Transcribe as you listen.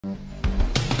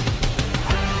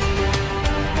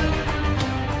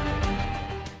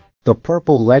The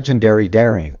purple legendary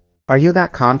daring. Are you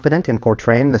that confident in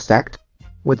portraying the sect?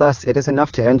 With us it is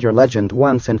enough to end your legend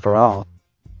once and for all.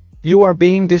 You are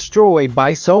being destroyed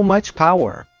by so much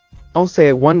power. I'll say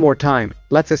it one more time,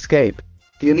 let's escape.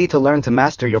 You need to learn to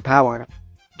master your power.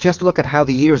 Just look at how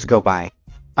the years go by.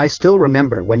 I still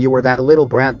remember when you were that little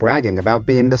brat bragging about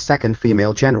being the second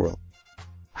female general.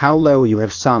 How low you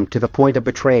have sunk to the point of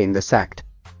betraying the sect.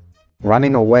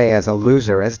 Running away as a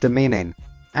loser is demeaning.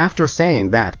 After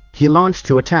saying that, he launched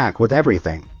to attack with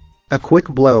everything. A quick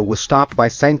blow was stopped by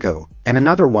Senko, and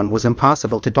another one was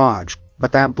impossible to dodge,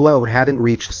 but that blow hadn't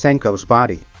reached Senko's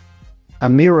body. A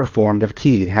mirror formed of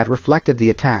ki had reflected the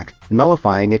attack,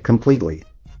 nullifying it completely.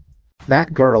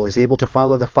 That girl is able to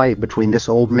follow the fight between this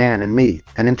old man and me,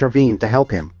 and intervene to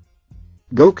help him.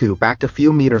 Goku backed a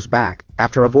few meters back,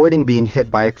 after avoiding being hit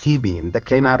by a ki beam that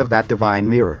came out of that divine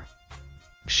mirror.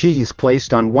 She's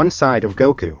placed on one side of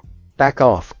Goku. Back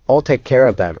off, I'll take care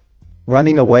of them.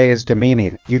 Running away is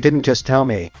demeaning, you didn't just tell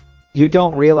me. You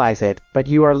don't realize it, but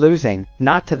you are losing,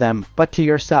 not to them, but to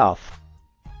yourself.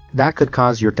 That could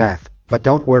cause your death, but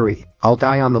don't worry, I'll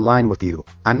die on the line with you.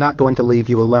 I'm not going to leave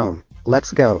you alone.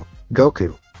 Let's go.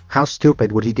 Goku, how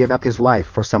stupid would he give up his life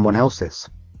for someone else's?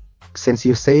 Since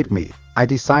you saved me, I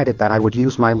decided that I would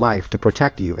use my life to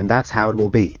protect you, and that's how it will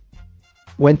be.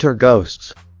 Winter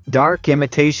ghosts. Dark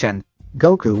imitation.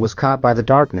 Goku was caught by the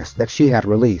darkness that she had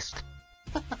released.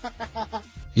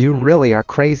 You really are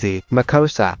crazy,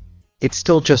 Makosa. It's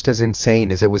still just as insane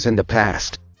as it was in the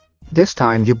past. This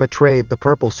time you betrayed the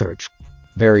Purple Surge.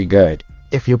 Very good.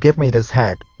 If you give me this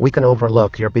head, we can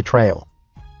overlook your betrayal.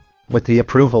 With the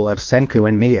approval of Senku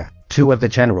and Mia, two of the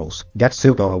generals,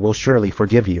 Getsugo will surely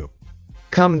forgive you.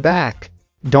 Come back.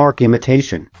 Dark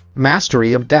imitation.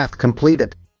 Mastery of death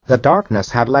completed. The darkness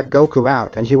had let Goku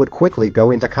out and he would quickly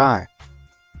go into Kai.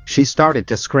 She started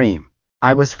to scream.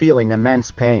 I was feeling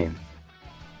immense pain.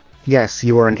 Yes,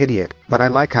 you are an idiot, but I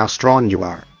like how strong you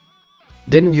are.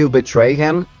 Didn't you betray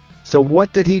him? So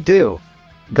what did he do?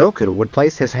 Goku would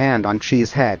place his hand on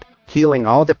Chi's head, healing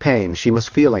all the pain she was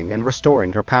feeling and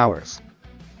restoring her powers.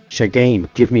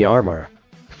 Shigane, give me armor.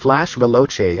 Flash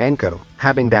Veloce Enko,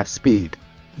 having that speed.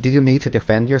 Do you need to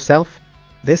defend yourself?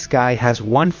 This guy has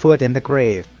 1 foot in the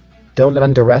grave. Don't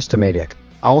underestimate it.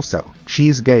 Also,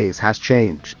 Chi's gaze has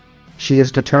changed. She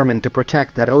is determined to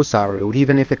protect that Oozaru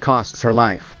even if it costs her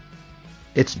life.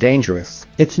 It's dangerous.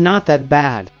 It's not that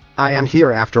bad. I am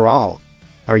here after all.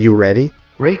 Are you ready?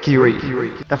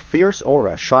 Reiki. A fierce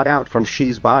aura shot out from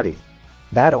Chi's body.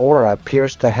 That aura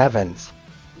pierced the heavens.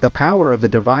 The power of the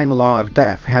divine law of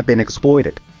death had been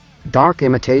exploited. Dark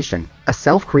imitation, a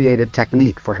self-created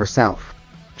technique for herself.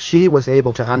 She was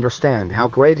able to understand how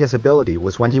great his ability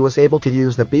was when he was able to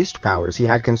use the beast powers he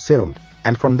had consumed,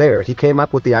 and from there he came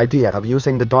up with the idea of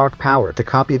using the dark power to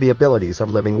copy the abilities of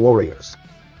living warriors.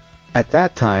 At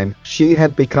that time, she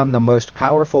had become the most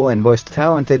powerful and most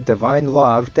talented divine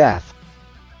law of death.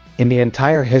 In the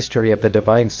entire history of the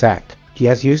divine sect, he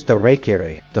has used the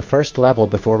Reikiri, the first level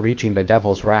before reaching the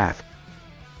devil's wrath.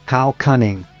 How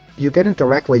cunning. You didn't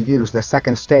directly use the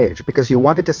second stage because you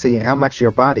wanted to see how much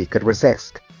your body could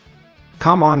resist.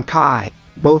 Come on, Kai.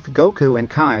 Both Goku and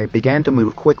Kai began to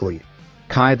move quickly.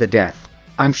 Kai the Death.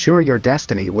 I'm sure your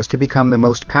destiny was to become the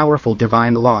most powerful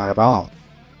divine law of all.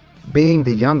 Being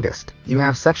the youngest, you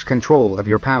have such control of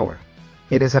your power.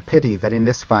 It is a pity that in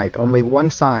this fight only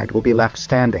one side will be left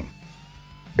standing.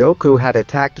 Goku had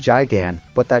attacked Jigen,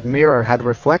 but that mirror had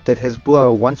reflected his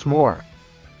blow once more.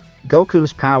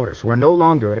 Goku's powers were no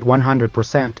longer at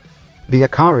 100%. The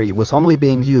Akari was only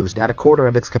being used at 1/4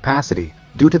 of its capacity,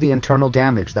 due to the internal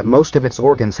damage that most of its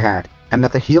organs had, and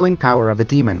that the healing power of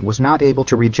the demon was not able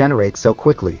to regenerate so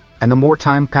quickly, and the more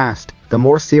time passed, the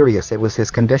more serious it was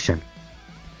his condition.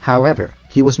 However,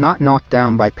 he was not knocked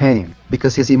down by pain,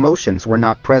 because his emotions were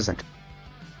not present.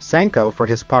 Senko for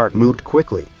his part moved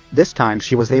quickly. This time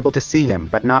she was able to see him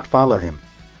but not follow him.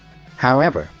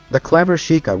 However, the clever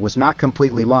Sheikah was not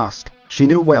completely lost. She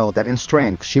knew well that in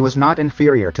strength she was not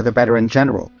inferior to the veteran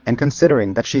general, and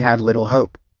considering that she had little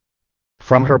hope.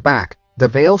 From her back, the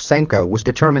veiled Senko was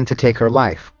determined to take her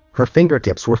life. Her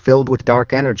fingertips were filled with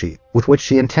dark energy, with which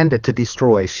she intended to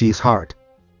destroy Shi's heart.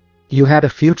 You had a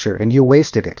future and you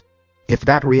wasted it. If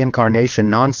that reincarnation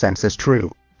nonsense is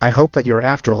true, I hope that your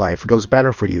afterlife goes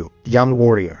better for you, young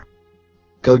warrior.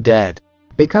 Go dead.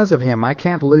 Because of him I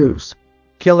can't lose.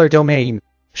 Killer domain.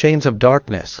 Chains of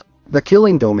darkness. The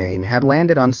killing domain had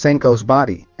landed on Senko's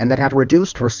body, and that had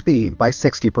reduced her speed by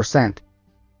 60%.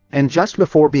 And just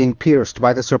before being pierced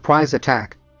by the surprise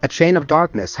attack, a chain of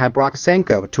darkness had brought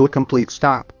Senko to a complete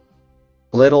stop.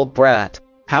 Little brat.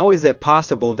 How is it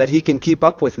possible that he can keep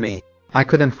up with me? I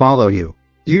couldn't follow you.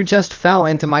 You just fell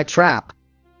into my trap.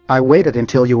 I waited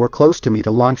until you were close to me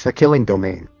to launch the killing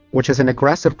domain, which is an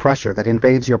aggressive pressure that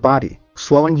invades your body,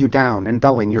 slowing you down and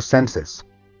dulling your senses.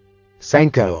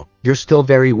 Senko, you're still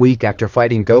very weak after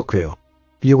fighting Goku.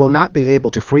 You will not be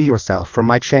able to free yourself from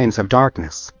my chains of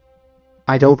darkness.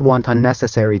 I don't want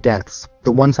unnecessary deaths,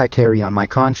 the ones I carry on my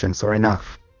conscience are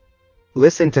enough.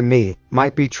 Listen to me, my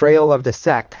betrayal of the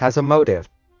sect has a motive.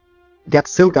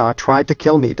 Getsuga tried to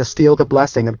kill me to steal the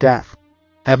blessing of death.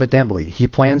 Evidently he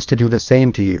plans to do the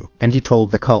same to you, and he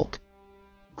told the cult.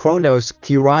 Chronos,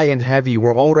 Kirai and Heavy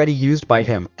were already used by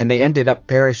him, and they ended up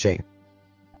perishing.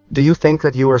 Do you think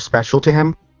that you are special to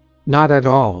him? Not at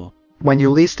all. When you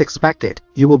least expect it,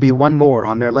 you will be one more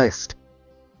on their list.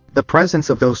 The presence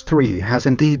of those three has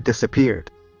indeed disappeared.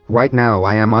 Right now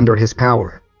I am under his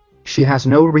power. She has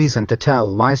no reason to tell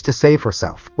lies to save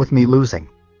herself, with me losing.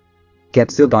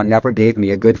 Getsuga never gave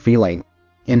me a good feeling.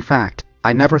 In fact,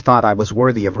 I never thought I was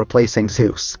worthy of replacing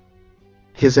Zeus.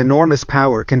 His enormous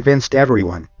power convinced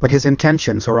everyone, but his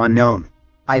intentions are unknown.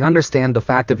 I understand the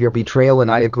fact of your betrayal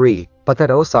and I agree, but that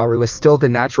Oozaru is still the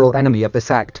natural enemy of the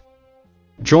sect.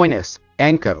 Join us,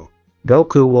 Anko.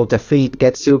 Goku will defeat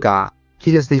Getsuga.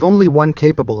 He is the only one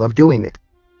capable of doing it.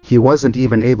 He wasn't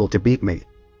even able to beat me.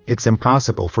 It's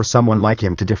impossible for someone like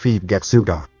him to defeat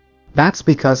Getsuga. That's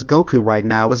because Goku right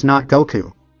now is not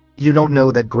Goku. You don't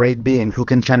know that great being who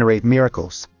can generate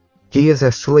miracles. He is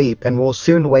asleep and will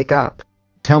soon wake up.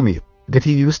 Tell me, did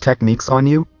he use techniques on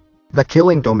you? The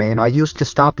killing domain I used to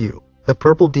stop you, the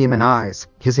purple demon eyes,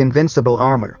 his invincible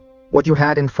armor. What you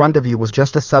had in front of you was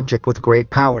just a subject with great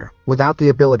power, without the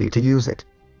ability to use it.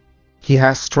 He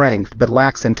has strength but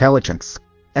lacks intelligence.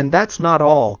 And that's not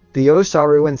all, the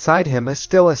Oozaru inside him is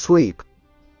still asleep.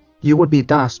 You would be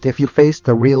dust if you faced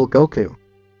the real Goku.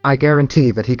 I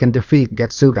guarantee that he can defeat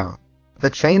Getsuga. The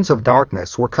chains of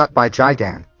darkness were cut by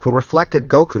Jigen, who reflected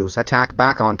Goku's attack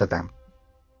back onto them.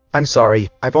 I'm sorry,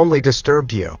 I've only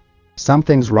disturbed you.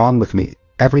 Something's wrong with me.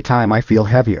 Every time I feel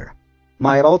heavier.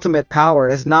 My ultimate power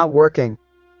is not working.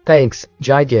 Thanks,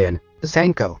 Jigen.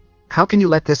 Senko, how can you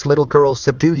let this little girl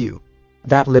subdue you?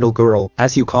 That little girl,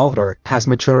 as you call her, has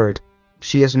matured.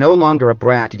 She is no longer a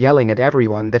brat yelling at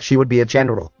everyone that she would be a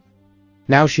general.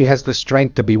 Now she has the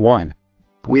strength to be one.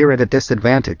 We're at a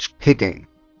disadvantage, Hiking.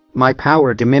 My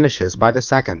power diminishes by the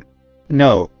second.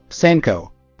 No,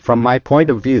 Senko. From my point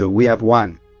of view we have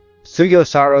won.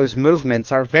 Suyosaro's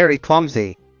movements are very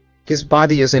clumsy. His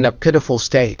body is in a pitiful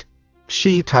state.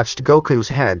 She touched Goku's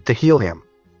head to heal him.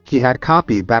 He had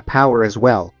copied that power as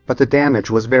well, but the damage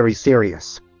was very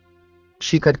serious.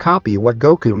 She could copy what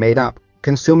Goku made up,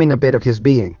 consuming a bit of his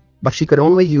being, but she could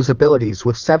only use abilities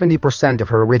with 70% of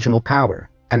her original power,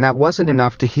 and that wasn't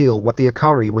enough to heal what the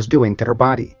Akari was doing to her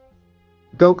body.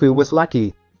 Goku was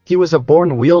lucky. He was a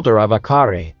born wielder of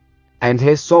Akari, and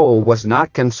his soul was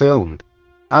not consumed.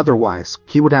 Otherwise,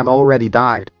 he would have already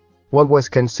died. What was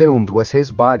consumed was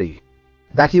his body.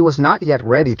 That he was not yet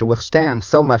ready to withstand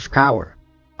so much power.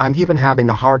 I'm even having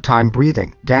a hard time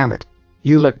breathing, damn it.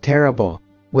 You look terrible.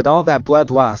 With all that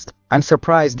bloodlust, I'm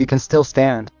surprised you can still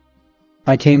stand.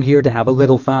 I came here to have a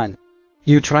little fun.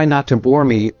 You try not to bore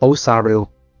me, Oozaru.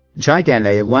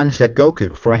 Jigen lunged at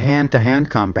Goku for a hand-to-hand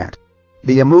combat.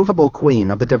 The immovable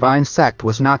queen of the divine sect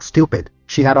was not stupid.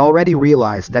 She had already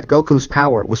realized that Goku's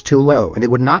power was too low and it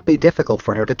would not be difficult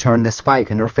for her to turn this fight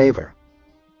in her favor.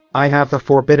 I have the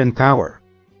forbidden power.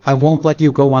 I won't let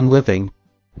you go on living.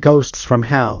 Ghosts from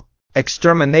hell.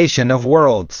 Extermination of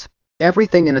worlds.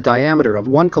 Everything in a diameter of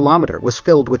 1 kilometer was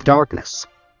filled with darkness.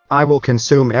 I will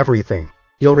consume everything.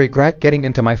 You'll regret getting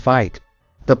into my fight.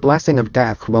 The blessing of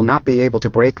death will not be able to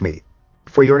break me.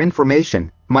 For your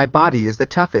information, my body is the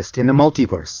toughest in the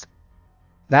multiverse.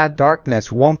 That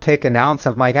darkness won't take an ounce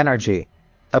of my energy.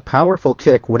 A powerful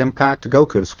kick would impact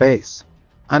Goku's face.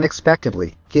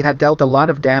 Unexpectedly, he had dealt a lot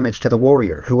of damage to the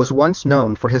warrior who was once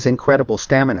known for his incredible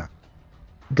stamina.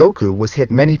 Goku was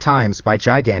hit many times by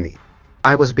Jigen.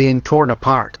 I was being torn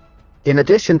apart. In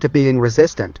addition to being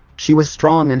resistant, she was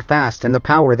strong and fast, and the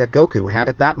power that Goku had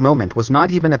at that moment was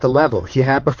not even at the level he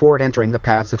had before entering the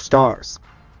paths of stars.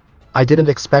 I didn't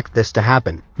expect this to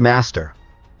happen, Master.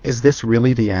 Is this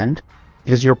really the end?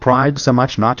 Is your pride so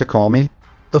much not to call me?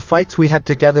 The fights we had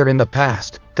together in the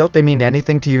past, don't they mean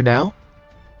anything to you now?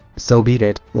 So be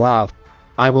it, love.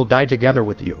 I will die together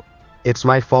with you. It's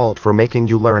my fault for making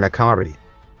you learn Akari.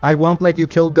 I won't let you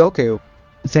kill Goku.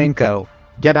 Senko.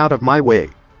 Get out of my way.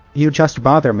 You just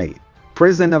bother me.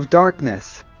 Prison of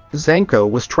darkness. Senko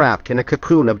was trapped in a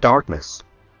cocoon of darkness.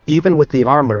 Even with the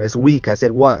armor as weak as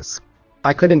it was,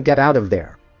 I couldn't get out of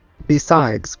there.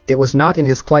 Besides, it was not in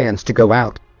his plans to go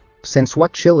out. Since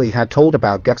what Chili had told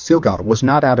about Getsuga was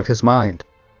not out of his mind,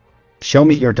 Show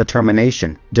me your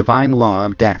determination, divine law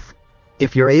of death.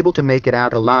 If you're able to make it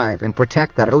out alive and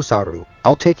protect that Oozaru,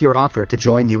 I'll take your offer to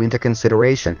join you into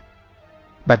consideration.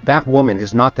 But that woman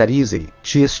is not that easy,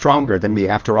 she is stronger than me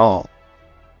after all.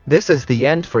 This is the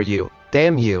end for you,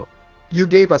 damn you. You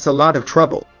gave us a lot of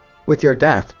trouble. With your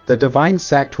death, the divine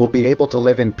sect will be able to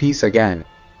live in peace again.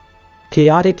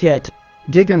 Chaotic hit.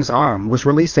 Gigan's arm was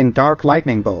releasing dark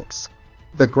lightning bolts.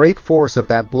 The great force of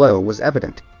that blow was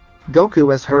evident.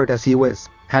 Goku, as hurt as he was,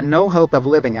 had no hope of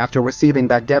living after receiving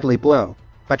that deadly blow,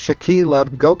 but Shiki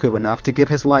loved Goku enough to give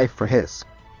his life for his.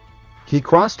 He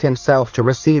crossed himself to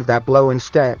receive that blow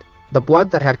instead. The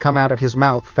blood that had come out of his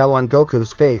mouth fell on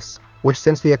Goku's face, which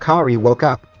since the Akari woke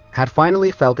up, had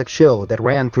finally felt a chill that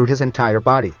ran through his entire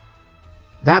body.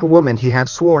 That woman he had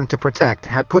sworn to protect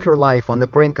had put her life on the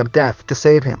brink of death to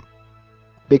save him.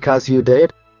 Because you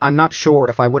did, I'm not sure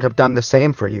if I would have done the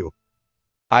same for you.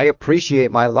 I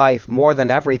appreciate my life more than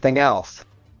everything else.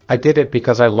 I did it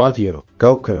because I love you,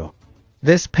 Goku.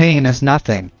 This pain is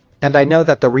nothing. And I know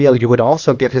that the real you would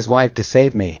also give his life to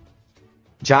save me.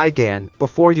 Jigan,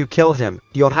 before you kill him,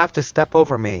 you'll have to step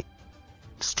over me.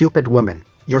 Stupid woman,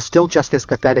 you're still just as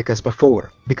pathetic as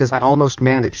before, because I almost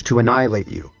managed to annihilate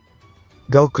you.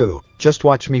 Goku, just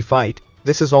watch me fight,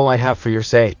 this is all I have for your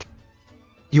sake.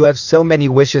 You have so many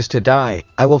wishes to die,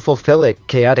 I will fulfill it,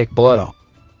 chaotic blow.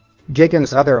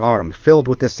 Gigan's other arm filled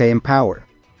with the same power.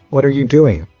 What are you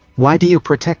doing? Why do you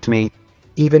protect me?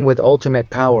 Even with ultimate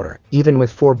power, even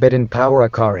with forbidden power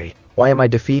Akari, why am I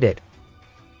defeated?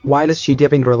 Why is she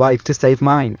giving her life to save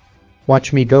mine?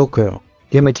 Watch me, Goku.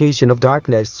 Imitation of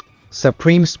darkness.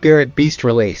 Supreme Spirit Beast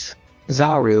release.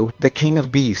 Zaru, the King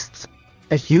of Beasts.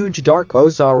 A huge dark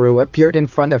Oozaru appeared in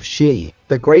front of Shi,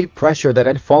 the great pressure that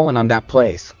had fallen on that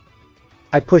place.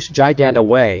 I pushed Jigan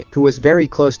away, who was very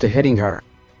close to hitting her.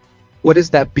 What is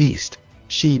that beast?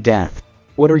 Shi Death.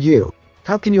 What are you?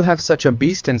 How can you have such a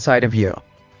beast inside of you?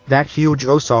 That huge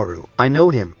Oozaru, I know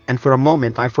him, and for a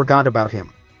moment I forgot about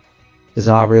him.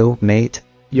 Zaru, mate.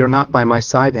 You're not by my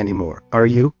side anymore, are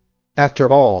you? After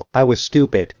all, I was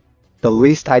stupid. The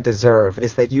least I deserve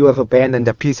is that you have abandoned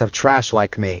a piece of trash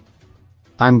like me.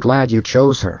 I'm glad you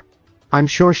chose her. I'm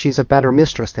sure she's a better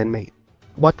mistress than me.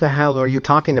 What the hell are you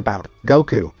talking about,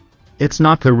 Goku? It's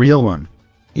not the real one.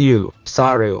 You,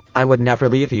 Saru, I would never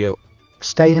leave you.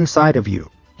 Stay inside of you.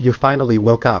 You finally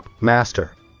woke up,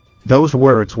 Master. Those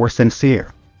words were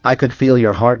sincere. I could feel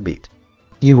your heartbeat.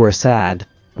 You were sad.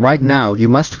 Right now you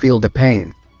must feel the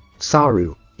pain.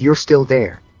 Saru, you're still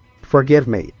there. Forgive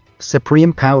me.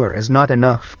 Supreme power is not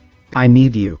enough. I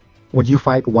need you. Would you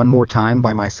fight one more time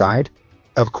by my side?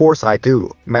 Of course I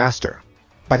do, Master.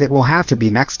 But it will have to be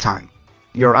next time.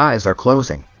 Your eyes are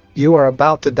closing. You are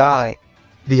about to die.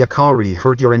 The Akari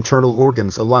hurt your internal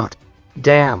organs a lot.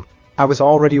 Damn, I was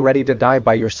already ready to die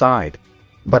by your side.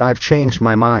 But I've changed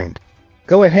my mind.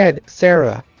 Go ahead,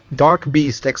 Sarah. Dark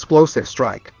Beast Explosive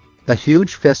Strike. The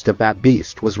huge fist of that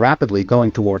beast was rapidly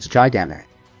going towards Gigantic.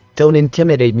 Don't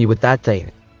intimidate me with that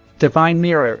thing. Divine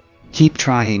Mirror. Keep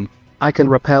trying. I can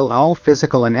repel all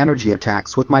physical and energy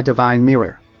attacks with my Divine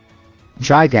Mirror.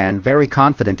 Jigan very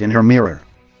confident in her mirror.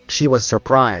 She was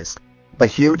surprised. The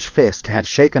huge fist had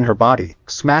shaken her body,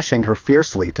 smashing her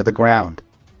fiercely to the ground.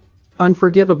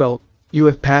 Unforgivable. You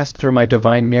have passed through my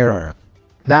Divine Mirror.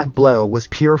 That blow was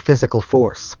pure physical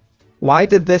force. Why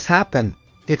did this happen?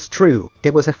 It's true,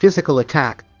 it was a physical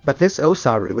attack, but this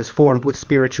Oozaru is formed with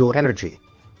spiritual energy.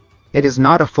 It is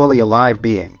not a fully alive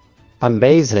being.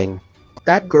 Amazing.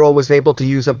 That girl was able to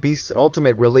use a beast's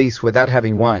ultimate release without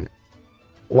having one.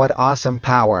 What awesome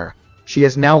power. She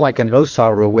is now like an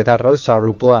Oozaru without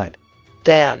Oozaru blood.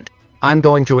 Damned. I'm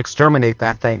going to exterminate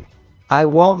that thing. I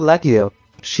won't let you.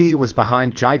 She was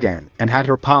behind Jigan and had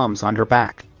her palms on her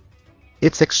back.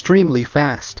 It's extremely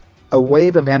fast. A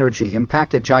wave of energy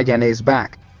impacted Gigante's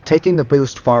back, taking the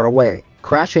boost far away,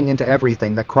 crashing into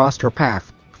everything that crossed her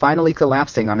path, finally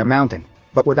collapsing on a mountain.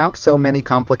 But without so many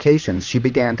complications she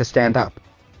began to stand up.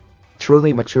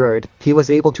 Truly matured, he was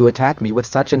able to attack me with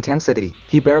such intensity,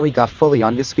 he barely got fully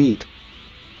on his feet.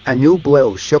 A new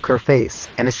blow shook her face,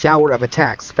 and a shower of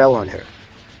attacks fell on her.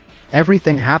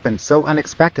 Everything happened so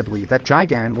unexpectedly that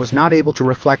Jigan was not able to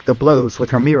reflect the blows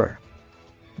with her mirror.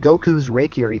 Goku's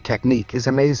Reikiri technique is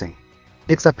amazing.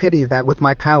 It's a pity that with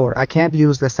my power I can't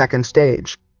use the second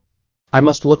stage. I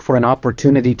must look for an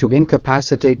opportunity to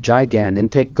incapacitate Jigan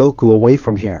and take Goku away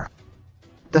from here.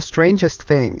 The strangest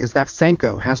thing is that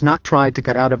Senko has not tried to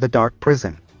get out of the dark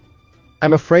prison.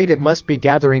 I'm afraid it must be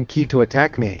gathering ki to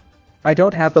attack me. I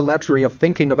don't have the luxury of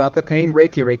thinking about the pain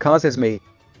Reikiri causes me.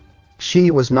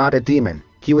 She was not a demon,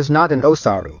 he was not an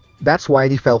Oozaru. That's why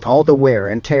he felt all the wear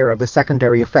and tear of the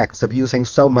secondary effects of using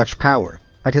so much power,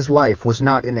 but his life was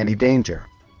not in any danger.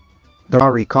 The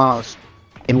Ari cause,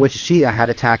 in which Shia had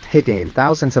attacked Higane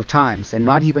thousands of times and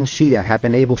not even Shia had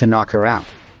been able to knock her out.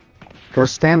 Her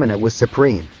stamina was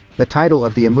supreme. The title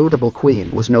of the Immutable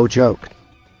Queen was no joke.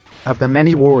 Of the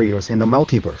many warriors in the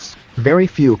multiverse, very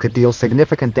few could deal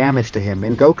significant damage to him,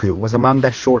 and Goku was among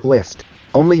that short list.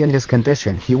 Only in his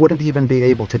condition he wouldn't even be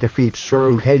able to defeat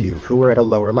Shuru Heiyu, who were at a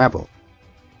lower level.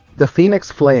 The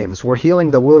Phoenix Flames were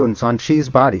healing the wounds on Chi's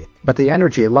body, but the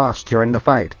energy lost during the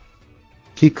fight.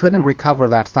 He couldn't recover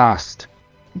that fast.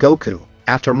 Goku,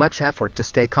 after much effort to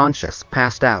stay conscious,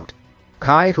 passed out.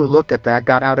 Kai, who looked at that,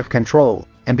 got out of control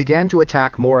and began to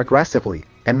attack more aggressively,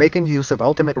 and making use of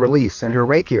ultimate release and her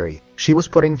Reikiri, she was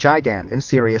putting Jigen in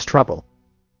serious trouble.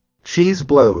 Chi's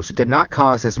blows did not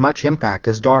cause as much impact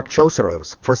as Dark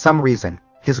Chosuro's. For some reason,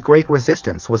 his great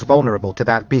resistance was vulnerable to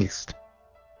that beast.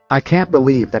 I can't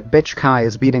believe that bitch Kai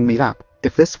is beating me up.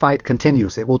 If this fight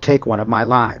continues, it will take one of my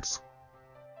lives.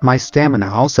 My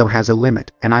stamina also has a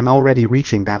limit, and I'm already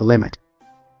reaching that limit.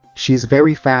 She's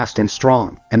very fast and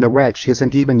strong, and the wretch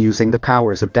isn't even using the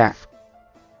powers of death.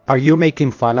 Are you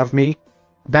making fun of me?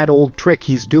 That old trick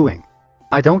he's doing.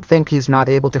 I don't think he's not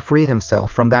able to free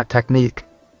himself from that technique.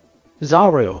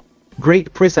 Zaru,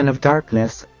 great prison of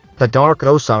darkness. The Dark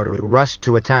Oozaru rushed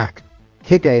to attack.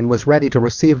 Higane was ready to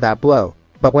receive that blow,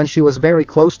 but when she was very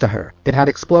close to her, it had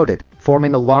exploded,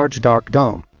 forming a large dark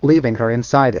dome, leaving her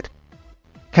inside it.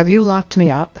 Have you locked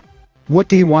me up? What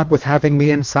do you want with having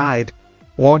me inside?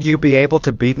 Won't you be able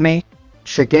to beat me?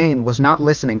 Higane was not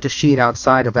listening to Shi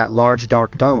outside of that large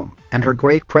dark dome, and her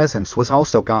great presence was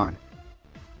also gone.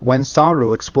 When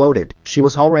Saru exploded, she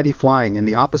was already flying in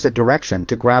the opposite direction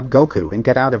to grab Goku and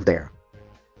get out of there.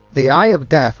 The Eye of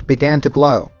Death began to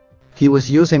glow. He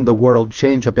was using the World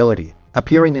Change ability,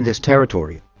 appearing in his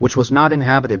territory, which was not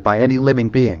inhabited by any living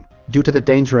being, due to the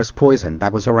dangerous poison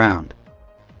that was around.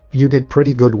 You did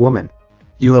pretty good, woman.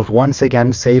 You have once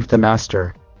again saved the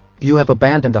Master. You have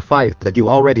abandoned a fight that you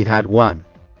already had won.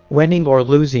 Winning or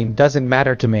losing doesn't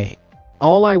matter to me.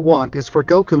 All I want is for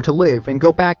Goku to live and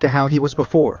go back to how he was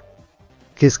before.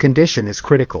 His condition is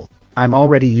critical. I'm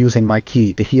already using my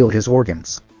ki to heal his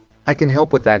organs. I can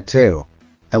help with that too.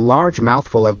 A large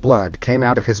mouthful of blood came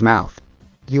out of his mouth.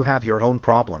 You have your own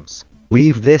problems.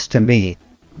 Leave this to me.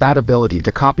 That ability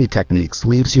to copy techniques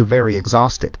leaves you very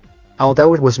exhausted.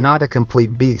 Although it was not a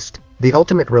complete beast, the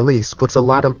ultimate release puts a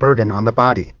lot of burden on the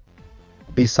body.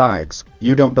 Besides,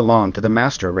 you don't belong to the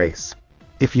master race.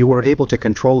 If you were able to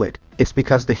control it, it's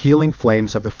because the healing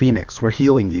flames of the Phoenix were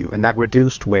healing you and that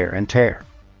reduced wear and tear.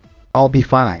 I'll be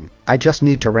fine, I just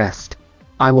need to rest.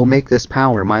 I will make this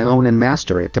power my own and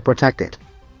master it to protect it.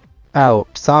 Oh,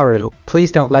 Saru,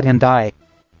 please don't let him die.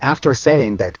 After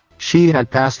saying that, she had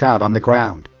passed out on the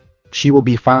ground. She will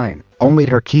be fine, only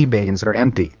her ki veins are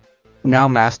empty. Now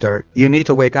Master, you need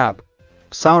to wake up.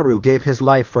 Saru gave his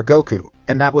life for Goku,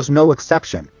 and that was no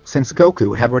exception, since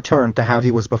Goku had returned to how he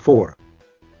was before.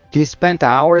 He spent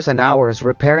hours and hours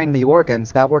repairing the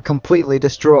organs that were completely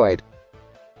destroyed.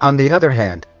 On the other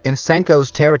hand, in Senko's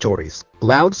territories,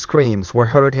 loud screams were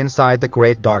heard inside the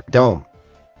Great Dark Dome.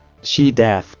 She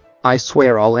death. I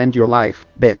swear I'll end your life,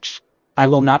 bitch. I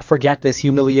will not forget this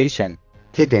humiliation.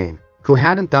 Higane, who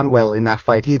hadn't done well in that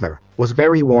fight either, was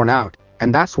very worn out,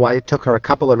 and that's why it took her a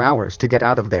couple of hours to get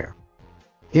out of there.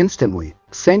 Instantly,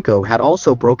 Senko had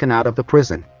also broken out of the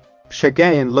prison.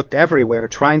 Higane looked everywhere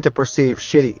trying to perceive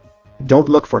Shi. Don't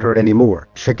look for her anymore,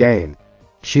 Higane.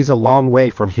 She's a long way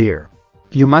from here.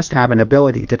 You must have an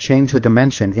ability to change the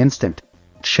dimension instant.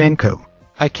 Senko.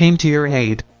 I came to your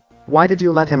aid. Why did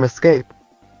you let him escape?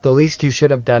 The least you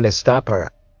should have done is stop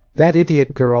her. That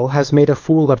idiot girl has made a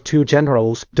fool of 2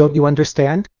 generals, don't you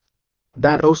understand?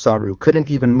 That Oozaru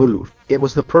couldn't even move. It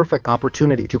was the perfect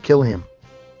opportunity to kill him.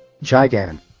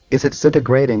 Jigen, is it so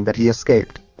degrading that he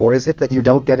escaped, or is it that you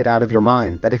don't get it out of your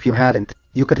mind that if you hadn't,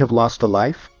 you could have lost a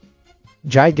life?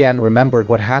 Jigen remembered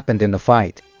what happened in the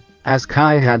fight. As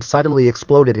Kai had suddenly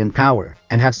exploded in power,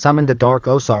 and had summoned the Dark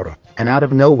Oozaru, and out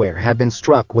of nowhere had been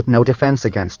struck with no defense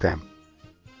against them.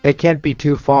 It can't be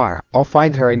too far, I'll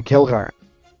find her and kill her.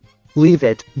 Leave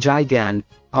it, Jigen.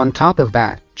 On top of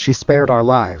that, she spared our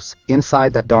lives,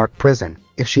 inside that dark prison.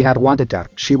 If she had wanted to,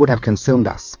 she would have consumed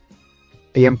us.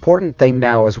 The important thing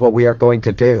now is what we are going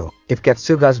to do. If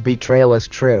Getsuga's betrayal is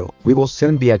true, we will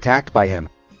soon be attacked by him.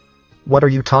 What are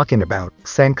you talking about,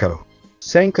 Senko?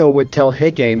 Senko would tell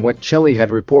Higane what Chili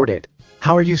had reported.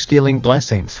 How are you stealing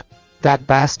blessings? That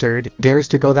bastard dares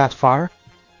to go that far?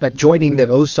 But joining the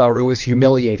Oozaru is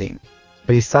humiliating.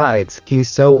 Besides, he's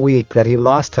so weak that he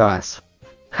lost to us.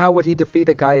 How would he defeat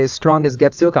a guy as strong as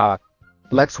Getsuga?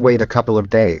 Let's wait a couple of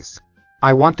days.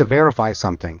 I want to verify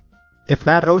something. If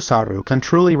that Oozaru can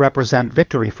truly represent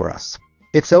victory for us.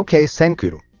 It's okay,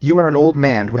 Senku. You are an old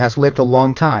man who has lived a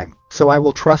long time, so I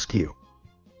will trust you.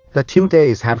 The 2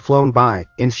 days had flown by.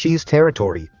 In Shi's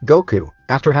territory, Goku,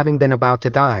 after having been about to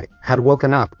die, had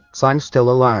woken up, sign still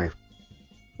alive.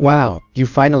 Wow, you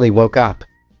finally woke up.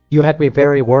 You had me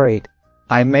very worried.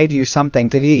 I made you something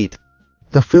to eat.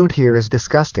 The food here is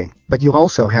disgusting, but you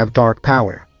also have dark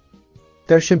power.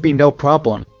 There should be no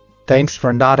problem. Thanks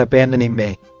for not abandoning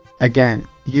me. Again,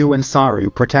 you and Saru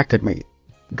protected me.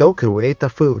 Goku ate the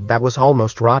food that was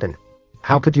almost rotten.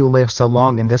 How could you live so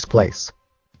long in this place?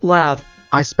 Laugh.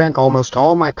 I spent almost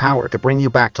all my power to bring you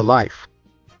back to life.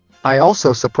 I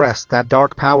also suppressed that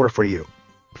dark power for you.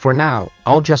 For now,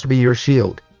 I'll just be your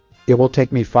shield. It will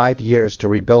take me 5 years to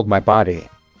rebuild my body.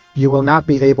 You will not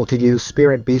be able to use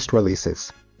Spirit Beast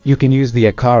releases. You can use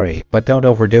the Akari, but don't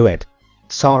overdo it.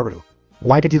 Saru,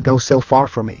 why did you go so far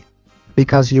for me?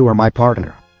 Because you were my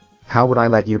partner. How would I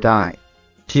let you die?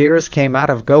 Tears came out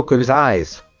of Goku's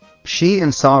eyes. Shi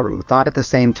and Saru thought at the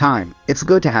same time, it's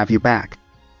good to have you back.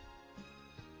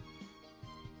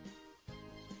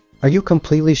 Are you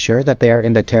completely sure that they are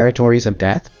in the territories of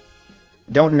death?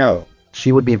 Don't know.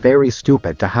 She would be very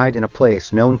stupid to hide in a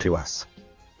place known to us.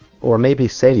 Or maybe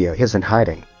Seiya isn't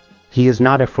hiding. He is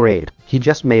not afraid, he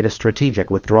just made a strategic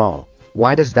withdrawal.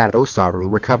 Why does that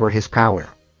Oozaru recover his power?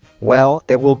 Well,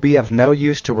 it will be of no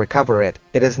use to recover it.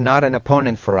 It is not an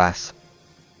opponent for us.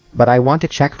 But I want to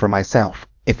check for myself,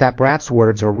 if that brat's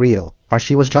words are real, or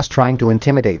she was just trying to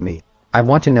intimidate me. I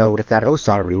want to know if that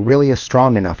Oozaru really is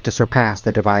strong enough to surpass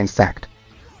the divine sect.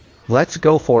 Let's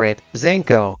go for it,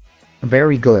 Zenko.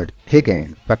 Very good,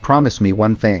 Higane, but promise me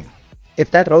one thing. If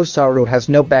that Oozaru has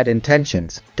no bad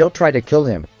intentions, don't try to kill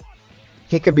him.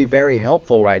 He could be very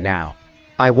helpful right now.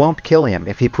 I won't kill him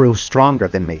if he proves stronger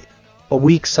than me. A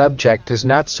weak subject does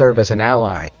not serve as an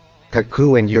ally.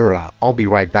 Goku and Yura, I'll be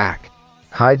right back.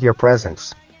 Hide your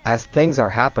presence. As things are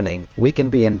happening, we can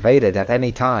be invaded at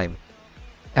any time.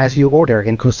 As you order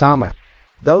in Kusama.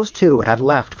 Those two had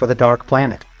left for the Dark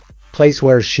Planet. Place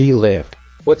where she lived.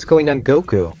 What's going on,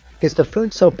 Goku? Is the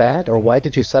food so bad, or why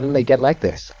did you suddenly get like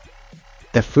this?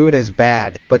 The food is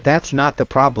bad, but that's not the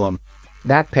problem.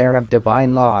 That pair of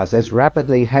divine laws is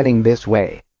rapidly heading this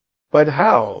way. But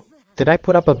how? Did I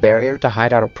put up a barrier to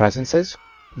hide our presences?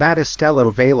 That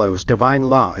Estelo Velo's divine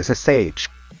law is a sage.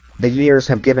 The years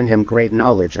have given him great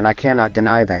knowledge and I cannot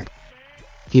deny that.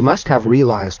 He must have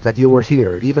realized that you were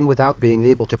here even without being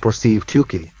able to perceive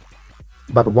Tuki.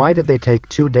 But why did they take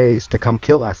 2 days to come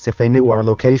kill us if they knew our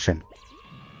location?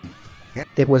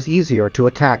 It was easier to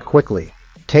attack quickly.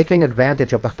 Taking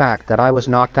advantage of the fact that I was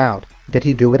knocked out, did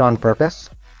he do it on purpose?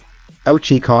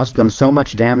 Ochi caused them so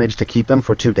much damage to keep them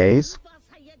for 2 days?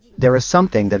 There is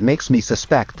something that makes me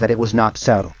suspect that it was not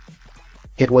so.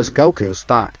 It was Goku's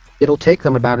thought, it'll take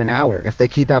them about an hour if they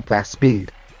keep up that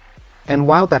speed. And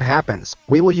while that happens,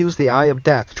 we will use the Eye of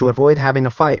Death to avoid having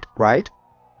a fight, right?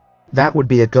 That would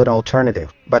be a good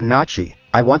alternative, but Nachi,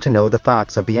 I want to know the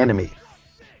thoughts of the enemy.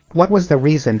 What was the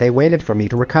reason they waited for me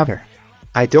to recover?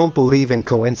 I don't believe in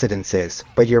coincidences,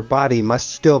 but your body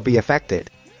must still be affected.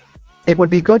 It would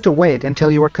be good to wait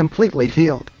until you are completely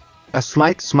healed. A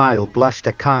slight smile blushed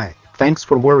at Kai, thanks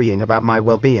for worrying about my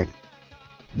well-being.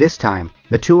 This time,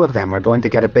 the two of them are going to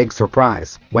get a big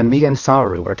surprise when me and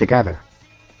Saru are together.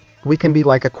 We can be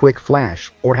like a quick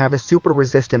flash, or have a super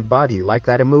resistant body like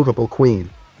that immovable queen.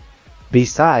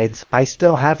 Besides, I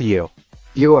still have you.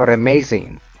 You are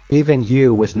amazing. Even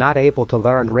you was not able to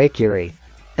learn Reikiri.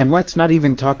 And let's not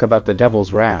even talk about the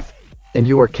Devil's Wrath. And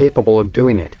you are capable of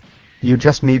doing it. You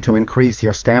just need to increase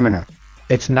your stamina.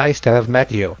 It's nice to have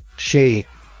met you, She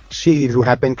who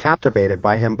had been captivated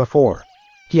by him before.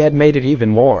 He had made it even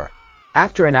more.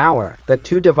 After an hour, the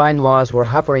two divine laws were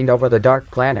hovering over the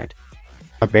Dark Planet.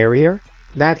 A barrier?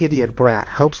 That idiot brat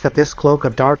hopes that this cloak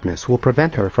of darkness will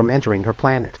prevent her from entering her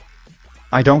planet.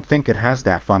 I don't think it has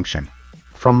that function.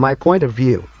 From my point of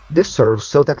view, this serves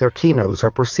so that their kinos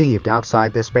are perceived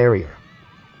outside this barrier.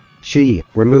 She,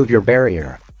 remove your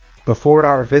barrier. Before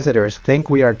our visitors think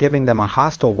we are giving them a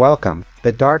hostile welcome,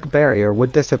 the dark barrier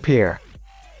would disappear.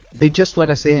 They just let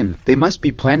us in, they must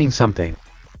be planning something.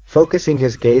 Focusing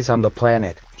his gaze on the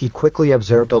planet, he quickly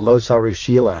observed a Oozaru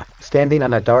Sheila, standing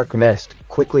on a dark mist,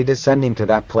 quickly descending to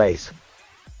that place.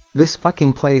 This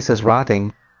fucking place is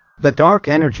rotting. The dark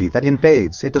energy that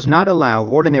invades it does not allow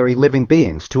ordinary living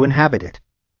beings to inhabit it.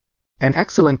 An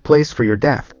excellent place for your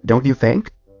death, don't you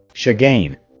think?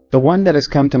 Shigane, the one that has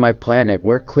come to my planet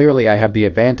where clearly I have the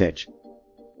advantage.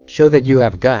 Show that you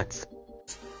have guts.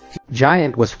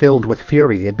 Giant was filled with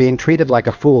fury at being treated like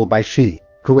a fool by she,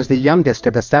 who was the youngest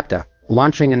of the Septa,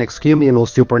 launching an excumunal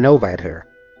supernova at her.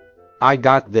 I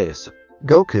got this.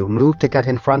 Goku moved to get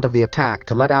in front of the attack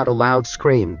to let out a loud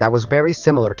scream that was very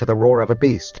similar to the roar of a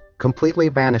beast, completely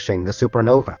banishing the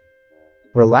supernova.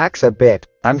 Relax a bit,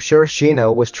 I'm sure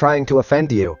Shino was trying to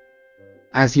offend you.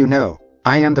 As you know,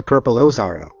 I am the Purple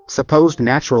Oozaru, supposed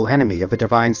natural enemy of the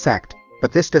divine sect,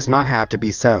 but this does not have to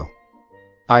be so.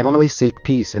 I only seek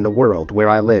peace in the world where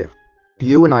I live.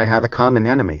 You and I have a common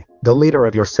enemy, the leader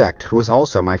of your sect who is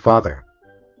also my father.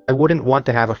 I wouldn't want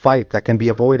to have a fight that can be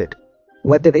avoided.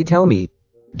 What did they tell me?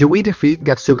 Do we defeat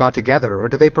Getsuga together or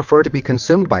do they prefer to be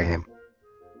consumed by him?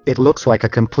 It looks like a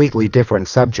completely different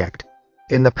subject.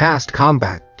 In the past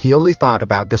combat, he only thought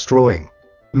about destroying.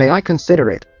 May I consider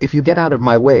it, if you get out of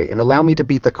my way and allow me to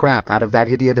beat the crap out of that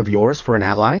idiot of yours for an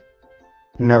ally?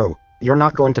 No, you're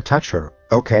not going to touch her,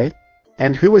 okay?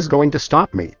 And who is going to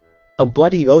stop me? A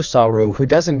bloody Oozaru who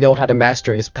doesn't know how to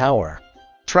master his power.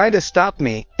 Try to stop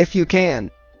me, if you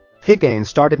can. Higane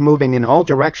started moving in all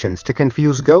directions to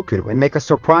confuse Goku and make a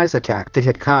surprise attack to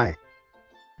hit Kai.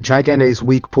 Gigante's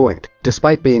weak point,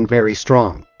 despite being very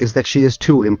strong, is that she is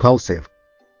too impulsive.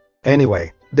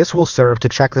 Anyway, this will serve to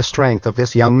check the strength of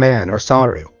this young man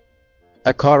Oozaru.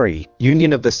 Akari,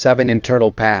 Union of the 7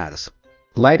 Internal Paths.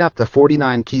 Light up the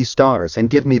 49 key stars and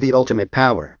give me the ultimate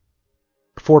power.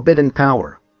 Forbidden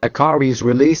power. Akari's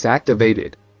release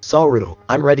activated. Saru,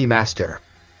 I'm ready, master.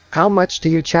 How much do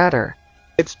you chatter?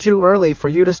 It's too early for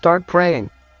you to start praying.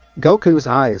 Goku's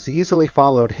eyes easily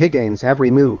followed Higane's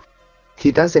every move.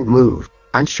 He doesn't move.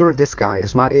 I'm sure this guy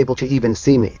is not able to even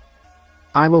see me.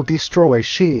 I will destroy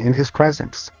she in his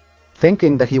presence.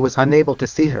 Thinking that he was unable to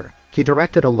see her, he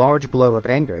directed a large blow of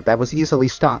anger that was easily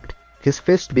stopped, his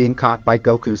fist being caught by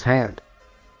Goku's hand.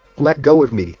 Let go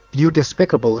of me, you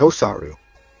despicable Oozaru.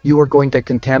 You are going to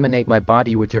contaminate my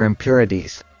body with your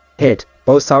impurities. Hit,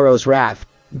 Oozaru's wrath.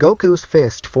 Goku's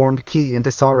fist formed ki into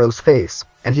Saru's face,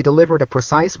 and he delivered a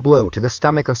precise blow to the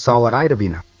stomach of Solid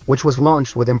Idavina, which was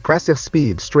launched with impressive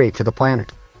speed straight to the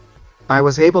planet. I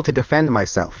was able to defend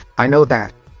myself, I know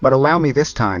that, but allow me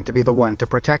this time to be the one to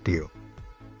protect you.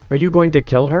 Are you going to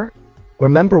kill her?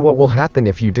 Remember what will happen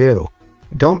if you do.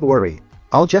 Don't worry,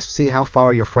 I'll just see how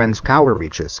far your friend's power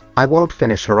reaches, I won't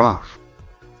finish her off.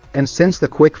 And since the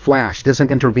quick flash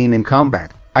doesn't intervene in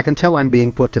combat, I can tell I'm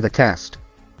being put to the test.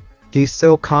 He's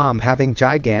so calm having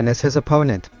Gigan as his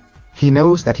opponent. He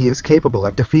knows that he is capable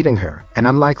of defeating her, and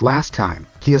unlike last time,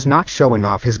 he is not showing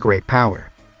off his great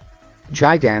power.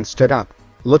 Gigan stood up,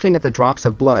 looking at the drops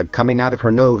of blood coming out of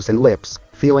her nose and lips,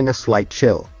 feeling a slight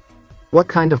chill. What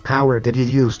kind of power did he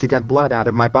use to get blood out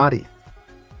of my body?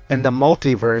 In the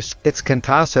multiverse, it's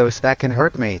Kentasos that can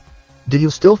hurt me. Do you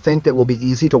still think it will be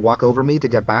easy to walk over me to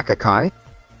get back at Kai?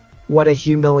 What a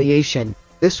humiliation.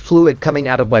 This fluid coming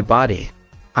out of my body.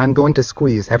 I'm going to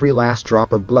squeeze every last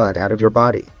drop of blood out of your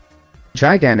body.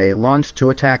 Gigante launched to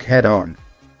attack head-on.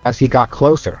 As he got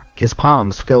closer, his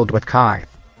palms filled with Kai.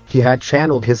 He had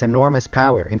channeled his enormous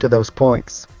power into those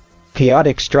points.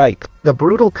 Chaotic strike. The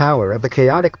brutal power of the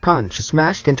chaotic punch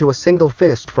smashed into a single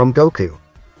fist from Goku.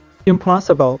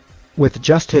 Impossible. With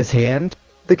just his hand,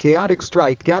 the chaotic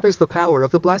strike gathers the power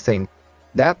of the blessing.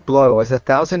 That blow is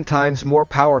 1,000 times more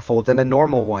powerful than a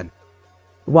normal one.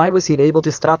 Why was he able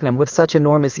to stop him with such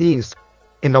enormous ease?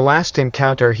 In the last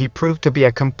encounter he proved to be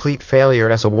a complete failure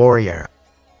as a warrior.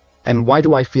 And why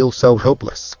do I feel so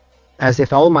hopeless? As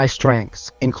if all my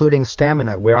strengths, including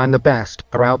stamina where I'm the best,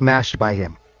 are outmatched by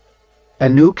him. A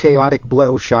new chaotic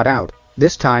blow shot out,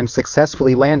 this time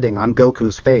successfully landing on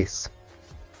Goku's face.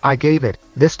 I gave it,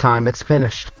 this time it's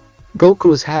finished.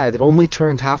 Goku's head only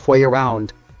turned halfway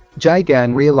around.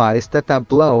 Gigan realized that that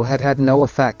blow had had no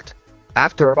effect.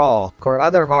 After all, her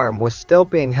other arm was still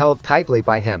being held tightly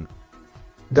by him.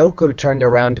 Goku turned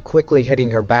around, quickly hitting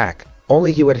her back.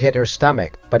 Only he would hit her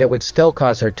stomach, but it would still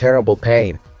cause her terrible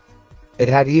pain. It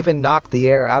had even knocked the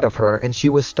air out of her and she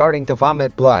was starting to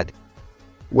vomit blood.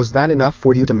 Was that enough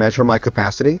for you to measure my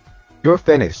capacity? You're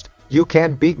finished. You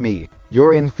can't beat me.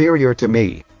 You're inferior to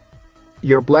me.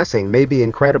 Your blessing may be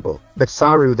incredible, but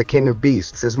Saru the King of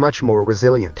Beasts is much more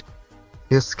resilient.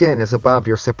 His skin is above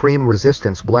your supreme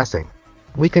resistance blessing.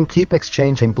 We can keep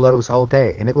exchanging blows all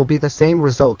day and it will be the same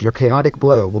result. Your chaotic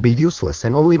blow will be useless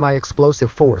and only my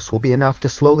explosive force will be enough to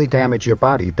slowly damage your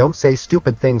body. Don't say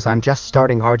stupid things. I'm just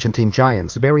starting. Argentine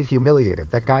Giant's very humiliated.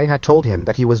 That guy had told him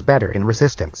that he was better in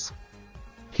resistance.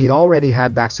 He already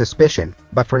had that suspicion,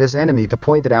 but for his enemy to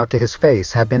point it out to his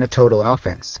face had been a total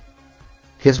offense.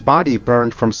 His body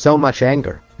burned from so much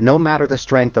anger. No matter the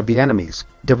strength of the enemies,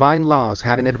 divine laws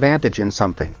had an advantage in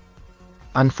something.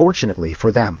 Unfortunately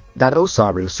for them, that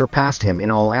Oozaru surpassed him in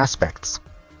all aspects.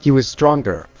 He was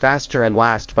stronger, faster, and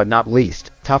last but not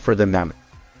least, tougher than them.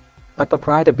 But the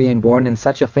pride of being born in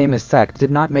such a famous sect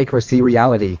did not make her see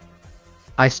reality.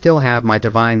 I still have my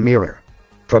divine mirror.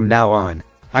 From now on,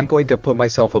 I'm going to put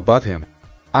myself above him.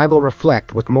 I will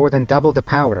reflect with more than double the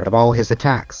power of all his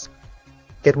attacks.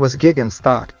 It was Gigan's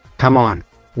thought. Come on,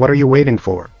 what are you waiting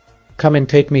for? Come and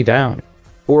take me down.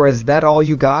 Or is that all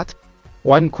you got?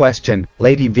 One question,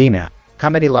 Lady Vina. How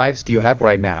many lives do you have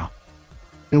right now?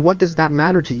 And what does that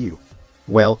matter to you?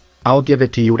 Well, I'll give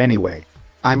it to you anyway.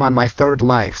 I'm on my third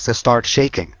life, so start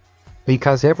shaking.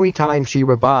 Because every time she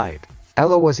revived,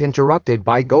 Ella was interrupted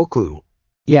by Goku.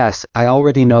 Yes, I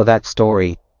already know that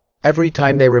story. Every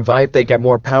time they revive they get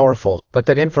more powerful, but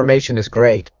that information is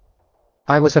great.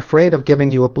 I was afraid of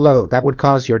giving you a blow that would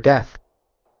cause your death.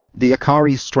 The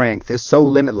Akari's strength is so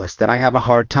limitless that I have a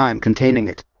hard time containing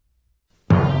it.